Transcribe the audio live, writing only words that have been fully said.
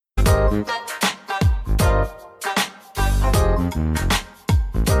Yo,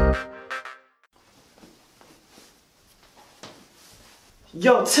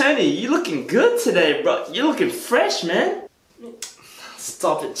 Tony, you looking good today, bro. You looking fresh, man.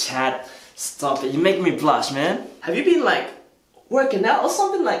 Stop it, Chad. Stop it. You make me blush, man. Have you been, like, working out or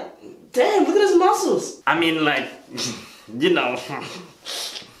something? Like, damn, look at his muscles. I mean, like, you know.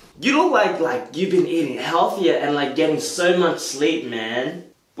 You look like you've been eating healthier and, like, getting so much sleep, man.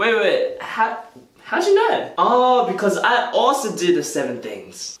 Wait. How'd you know? Oh, because I also do the 7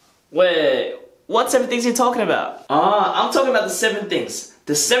 things. Wait. What 7 things are you talking about? I'm talking about the 7 things.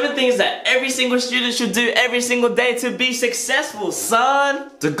 The 7 things that every single student should do every single day to be successful,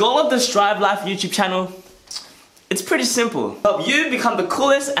 son. The goal of the Strive Life YouTube channel, it's pretty simple. Help you become the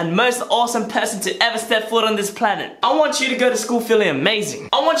coolest and most awesome person to ever step foot on this planet. I want you to go to school feeling amazing.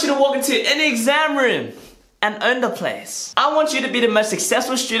 I want you to walk into any exam room and own the place. I want you to be the most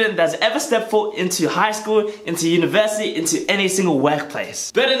successful student that's ever stepped foot into high school, into university, into any single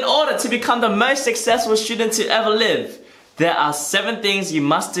workplace. But in order to become the most successful student to ever live, there are 7 things you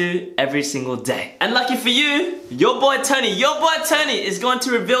must do every single day. And lucky for you, your boy Tony is going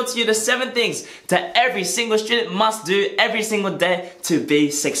to reveal to you the 7 things that every single student must do every single day to be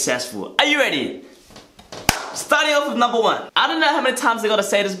successful. Are you ready? Starting off with number 1. I don't know how many times I gotta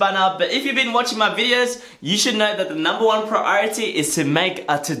say this by now, but if you've been watching my videos, you should know that the number 1 priority is to make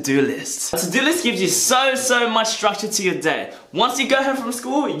a to-do list. A to-do list gives you so much structure to your day. Once you go home from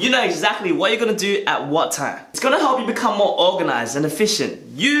school, you know exactly what you're gonna do at what time. It's gonna help you become more organized and efficient.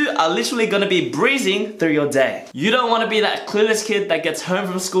 You are literally gonna be breezing through your day. You don't wanna be that clueless kid that gets home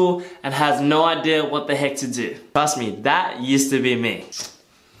from school and has no idea what the heck to do. Trust me, that used to be me.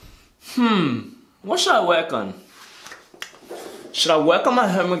 What should I work on? Should I work on my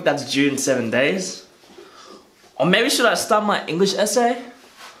homework that's due in 7 days? Or maybe should I start my English essay?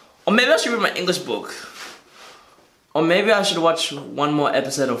 Or maybe I should read my English book? Or maybe I should watch one more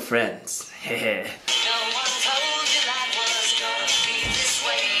episode of Friends. Hehe.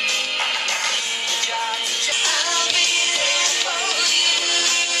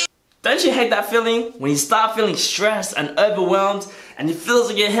 Don't you hate that feeling? When you start feeling stressed and overwhelmed and it feels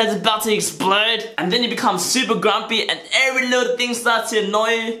like your head's about to explode and then you become super grumpy and every little thing starts to annoy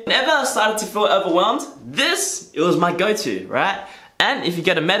you. Whenever I started to feel overwhelmed, it was my go-to, right? And if you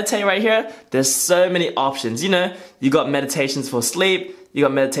go to Meditate right here, there's so many options. You know, you got meditations for sleep, you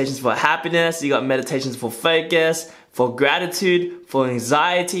got meditations for happiness, you got meditations for focus, for gratitude, for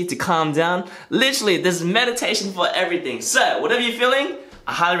anxiety, to calm down. Literally, there's meditation for everything. So, whatever you're feeling,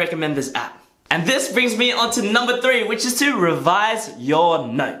 I highly recommend this app. And this brings me on to number 3, which is to revise your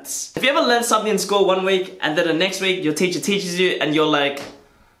notes. Have you ever learned something in school one week and then the next week your teacher teaches you and you're like,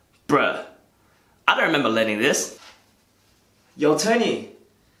 bruh, I don't remember learning this. Yo, Tony,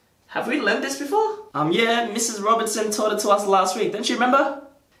 have we learned this before? Yeah, Mrs. Robertson taught it to us last week, don't you remember?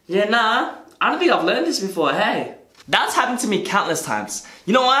 Yeah, nah, I don't think I've learned this before, hey. That's happened to me countless times.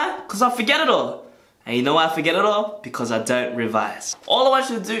 You know why? Because I forget it all. And you know why I forget it all? Because I don't revise. All I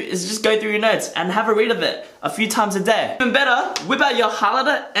want you to do is just go through your notes and have a read of it a few times a day. Even better, whip out your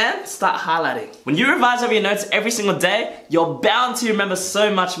highlighter and start highlighting. When you revise over your notes every single day, you're bound to remember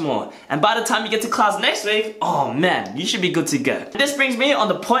so much more. And by the time you get to class next week, oh man, you should be good to go. This brings me on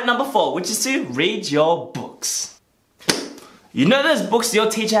to point number 4, which is to read your books. You know those books your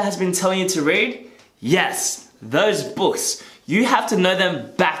teacher has been telling you to read? Yes, those books. You have to know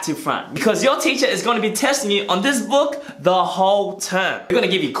them back to front because your teacher is going to be testing you on this book the whole term. They're going to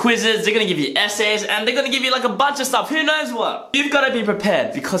give you quizzes, they're going to give you essays, and they're going to give you like a bunch of stuff, who knows what. You've got to be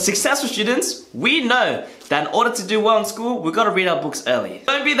prepared because successful students, we know that in order to do well in school, we've got to read our books early.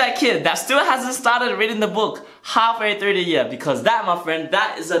 Don't be that kid that still hasn't started reading the book halfway through the year because that, my friend,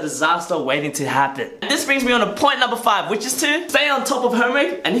 that is a disaster waiting to happen. And this brings me on to point number 5, which is to stay on top of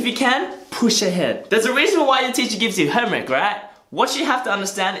homework and if you can, push ahead. There's a reason why your teacher gives you homework, right? What you have to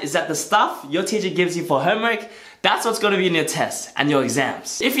understand is that the stuff your teacher gives you for homework, that's what's going to be in your tests and your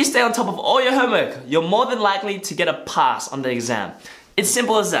exams. If you stay on top of all your homework, you're more than likely to get a pass on the exam. It's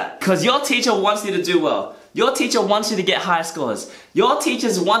simple as that. Because your teacher wants you to do well. Your teacher wants you to get high scores. Your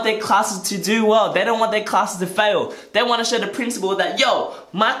teachers want their classes to do well. They don't want their classes to fail. They want to show the principal that, yo,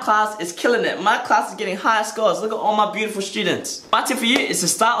 my class is killing it. My class is getting high scores. Look at all my beautiful students. My tip for you is to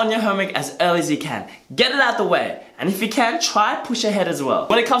start on your homework as early as you can. Get it out the way. And if you can, try push ahead as well.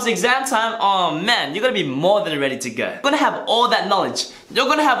 When it comes to exam time, oh man, you're going to be more than ready to go. You're going to have all that knowledge. You're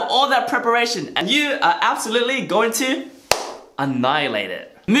going to have all that preparation. And you are absolutely going to annihilate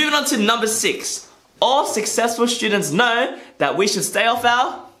it. Moving on to number 6. All successful students know that we should stay off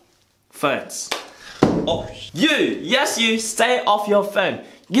our phones. Oh, yes you, stay off your phone.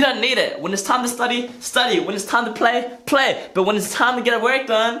 You don't need it. When it's time to study, study. When it's time to play, play. But when it's time to get work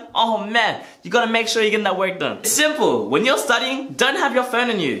done, oh man, you gotta make sure you're getting that work done. It's simple. When you're studying, don't have your phone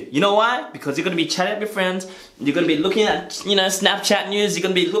on you. You know why? Because you're gonna be chatting with your friends. You're gonna be looking at, Snapchat news. You're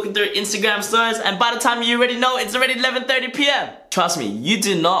gonna be looking through Instagram stories. And by the time you already know, it's already 11:30 p.m. Trust me, you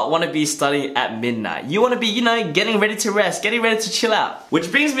do not want to be studying at midnight. You want to be, getting ready to rest, getting ready to chill out.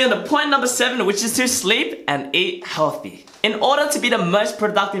 Which brings me on to point number 7, which is to sleep and eat healthy. In order to be the most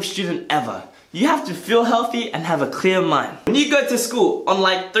productive student ever, you have to feel healthy and have a clear mind. When you go to school on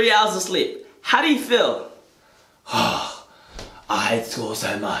like 3 hours of sleep, how do you feel? Oh, I hate school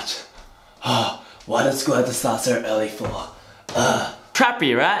so much. Oh, why does school have to start so early for?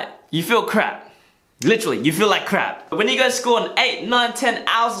 Crappy, right? You feel crap. Literally, you feel like crap. But when you go to school on 8, 9, 10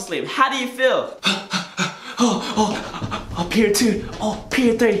 hours of sleep, how do you feel? Period 2,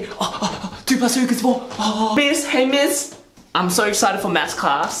 period 3, 2 plus 2 equals 4. Miss, hey miss. I'm so excited for maths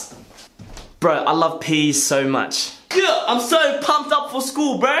class. Bro, I love PE so much. Yeah, I'm so pumped up for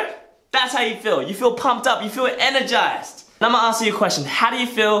school, bro. That's how you feel. You feel pumped up, you feel energized. Now I'm gonna ask you a question. How do you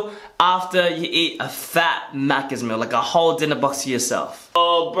feel after you eat a fat Macca's meal, like a whole dinner box to yourself?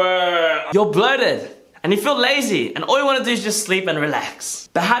 Oh, bro. You're bloated and you feel lazy and all you wanna do is just sleep and relax.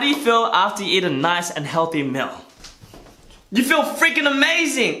 But how do you feel after you eat a nice and healthy meal? You feel freaking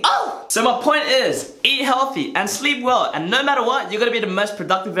amazing! Oh! So my point is, eat healthy and sleep well, and no matter what, you're gonna be the most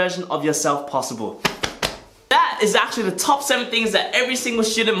productive version of yourself possible. That is actually the top 7 things that every single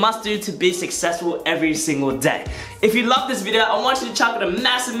student must do to be successful every single day. If you love this video, I want you to chuck it a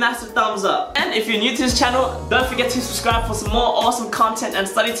massive thumbs up. And if you're new to this channel, don't forget to subscribe for some more awesome content and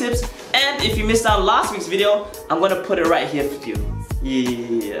study tips. And if you missed out on last week's video, I'm gonna put it right here for you.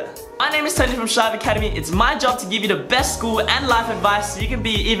 Yeah. My name is Tony from Strive Academy. It's my job to give you the best school and life advice so you can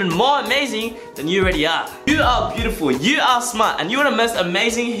be even more amazing than you already are. You are beautiful, you are smart, and you are the most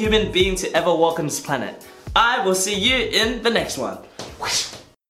amazing human being to ever walk on this planet. I will see you in the next one.